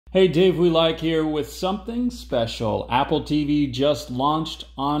Hey, DaveWeLike here with something special. Apple TV just launched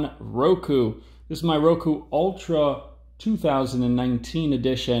on Roku. This is my Roku Ultra 2019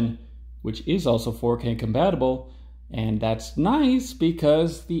 edition, which is also 4K compatible. And that's nice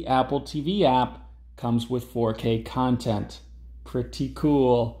because the Apple TV app comes with 4K content. Pretty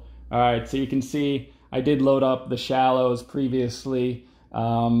cool. All right, so you can see I did load up The Shallows previously.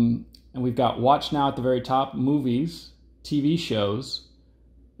 And we've got Watch Now at the very top, movies, TV shows,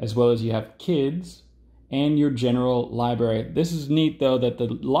 as well as you have kids and your general library. This is neat though, that the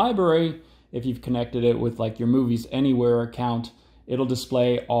library, if you've connected it with like your Movies Anywhere account, it'll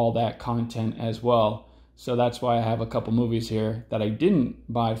display all that content as well. So that's why I have a couple movies here that I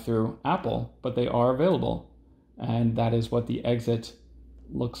didn't buy through Apple, but they are available. And that is what the exit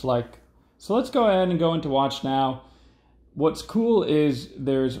looks like. So let's go ahead and go into Watch Now. What's cool is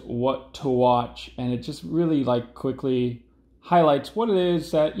there's what to watch, and it just really like quickly highlights what it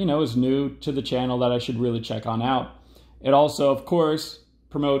is that, you know, is new to the channel that I should really check on out. It also, of course,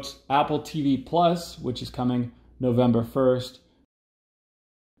 promotes Apple TV Plus, which is coming November 1st.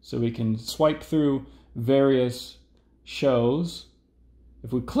 So we can swipe through various shows.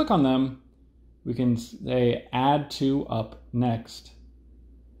 If we click on them, we can say add to up next.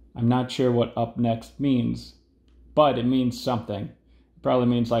 I'm not sure what up next means, but it means something. Probably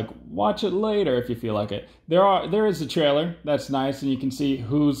means like watch it later if you feel like it. There is a trailer that's nice, and you can see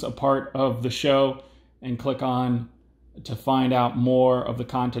who's a part of the show and click on to find out more of the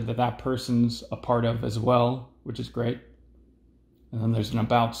content that that person's a part of as well, which is great. And then there's an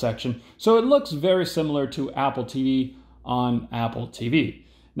about section. So it looks very similar to Apple TV on Apple TV.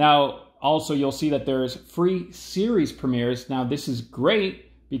 Now, also you'll see that there's free series premieres. Now this is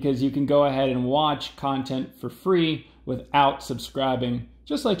great because you can go ahead and watch content for free without subscribing,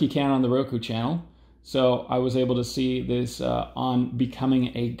 just like you can on the Roku channel. So I was able to see this on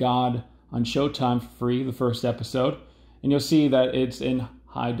Becoming a God on Showtime for free, the first episode. And you'll see that it's in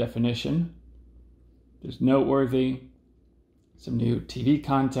high definition. There's Noteworthy, some new TV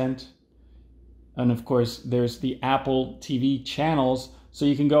content. And of course, there's the Apple TV channels. So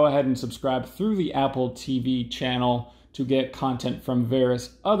you can go ahead and subscribe through the Apple TV channel to get content from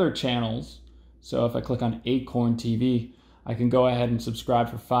various other channels. So if I click on Acorn TV, I can go ahead and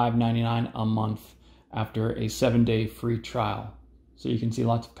subscribe for $5.99 a month after a 7-day free trial. So you can see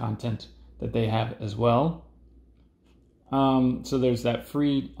lots of content that they have as well. So there's that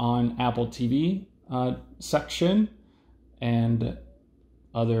free on Apple TV section and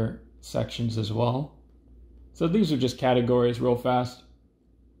other sections as well. So these are just categories real fast.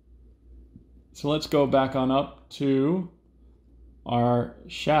 So let's go back on up to our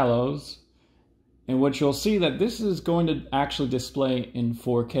Shallows. And what you'll see that this is going to actually display in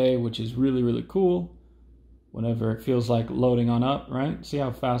 4K, which is really, really cool. Whenever it feels like loading on up, right? See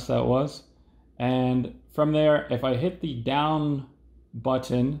how fast that was? And from there, if I hit the down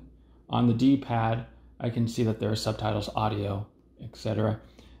button on the D-pad, I can see that there are subtitles, audio, etc.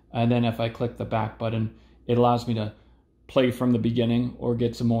 And then if I click the back button, it allows me to play from the beginning or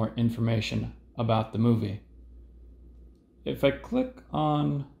get some more information about the movie. If I click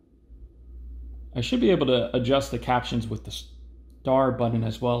on, I should be able to adjust the captions with the star button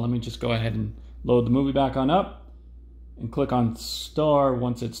as well. Let me just go ahead and load the movie back on up and click on star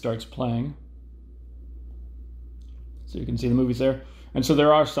once it starts playing. So you can see the movies there. And so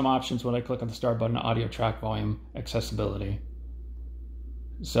there are some options when I click on the star button: audio, track volume, accessibility.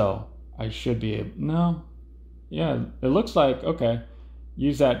 So I should be able, no, yeah, it looks like, okay,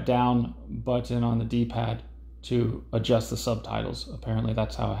 use that down button on the D-pad to adjust the subtitles. Apparently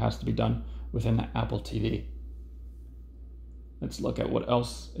that's how it has to be done within the Apple TV. Let's look at what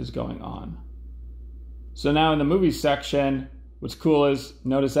else is going on. So now in the movies section, what's cool is,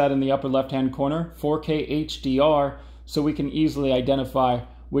 notice that in the upper left-hand corner, 4K HDR, so we can easily identify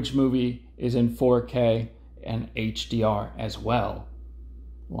which movie is in 4K and HDR as well.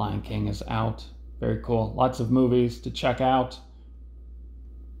 Lion King is out. Very cool. Lots of movies to check out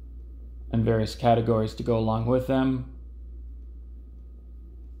and various categories to go along with them.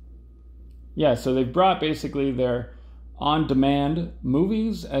 Yeah, so they've brought basically their on-demand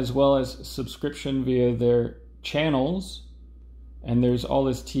movies as well as subscription via their channels. And there's all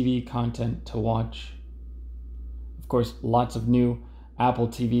this TV content to watch. Of course, lots of new Apple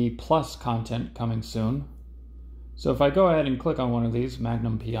TV Plus content coming soon. So if I go ahead and click on one of these,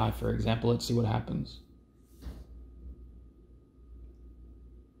 Magnum PI for example, let's see what happens.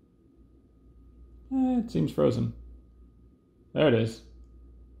 It seems frozen. There it is.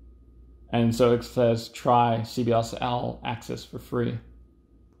 And so it says try CBS All Access for free.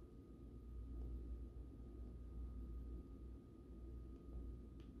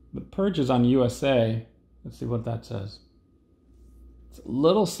 The Purge is on USA. Let's see what that says. It's a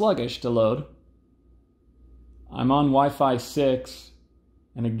little sluggish to load. I'm on Wi-Fi 6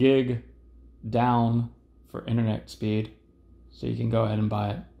 and a gig down for internet speed. So you can go ahead and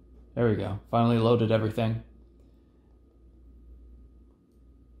buy it. There we go. Finally loaded everything.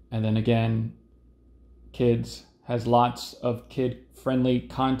 And then again, Kids has lots of kid-friendly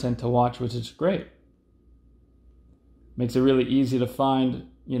content to watch, which is great. Makes it really easy to find,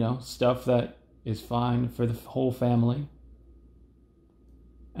 stuff that is fine for the whole family.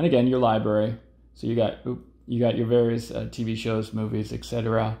 And again, your library. So you got your various TV shows, movies,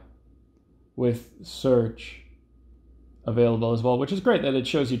 etc. with search available as well, which is great that it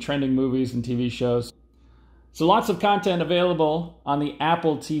shows you trending movies and TV shows. So lots of content available on the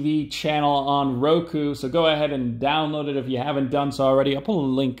Apple TV channel on Roku. So go ahead and download it if you haven't done so already. I'll put a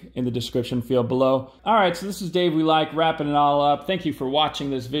link in the description field below. All right, so this is DaveWeLike wrapping it all up. Thank you for watching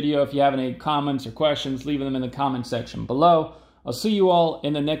this video. If you have any comments or questions, leave them in the comment section below. I'll see you all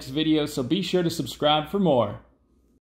in the next video, so be sure to subscribe for more.